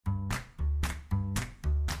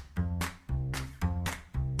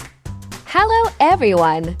Hello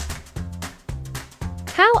everyone!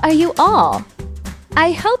 How are you all?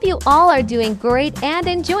 I hope you all are doing great and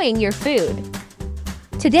enjoying your food.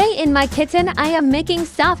 Today in my kitchen I am making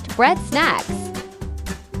soft bread snacks.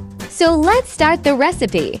 So let's start the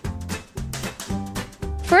recipe.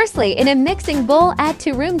 Firstly, in a mixing bowl add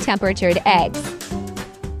 2 room temperatured eggs.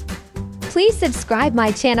 Please subscribe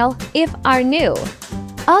my channel if are new.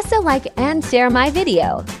 Also like and share my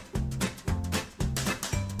video.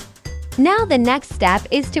 Now the next step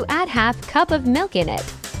is to add half cup of milk in it.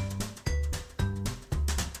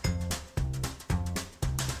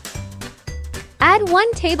 Add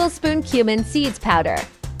 1 tablespoon cumin seeds powder.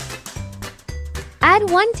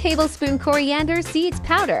 Add 1 tablespoon coriander seeds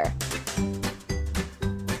powder.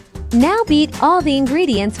 Now beat all the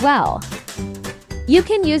ingredients well. You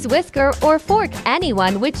can use whisker or fork,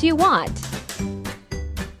 anyone which you want.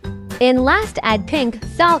 And last add pink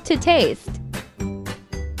salt to taste.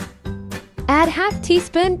 Add half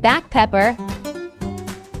teaspoon black pepper.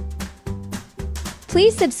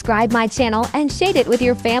 Please subscribe my channel and share it with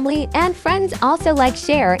your family and friends. Also like,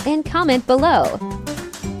 share and comment below.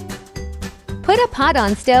 Put a pot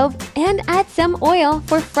on stove and add some oil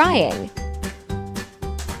for frying.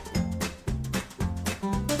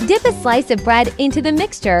 Dip a slice of bread into the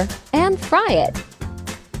mixture and fry it.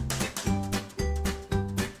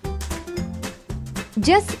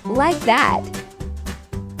 Just like that.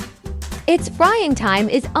 Its frying time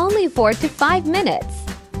is only 4 to 5 minutes.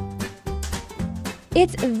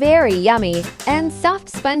 It's very yummy and soft,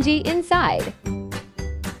 spongy inside.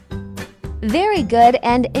 Very good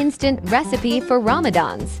and instant recipe for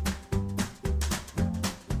Ramadans.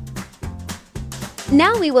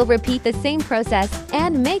 Now we will repeat the same process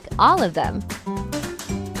and make all of them.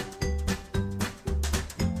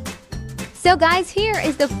 So guys, here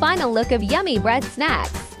is the final look of yummy bread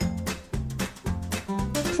snacks.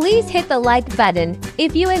 Please hit the like button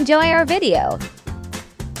if you enjoy our video.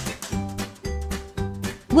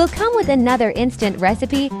 We'll come with another instant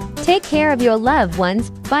recipe. Take care of your loved ones.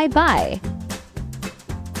 Bye bye.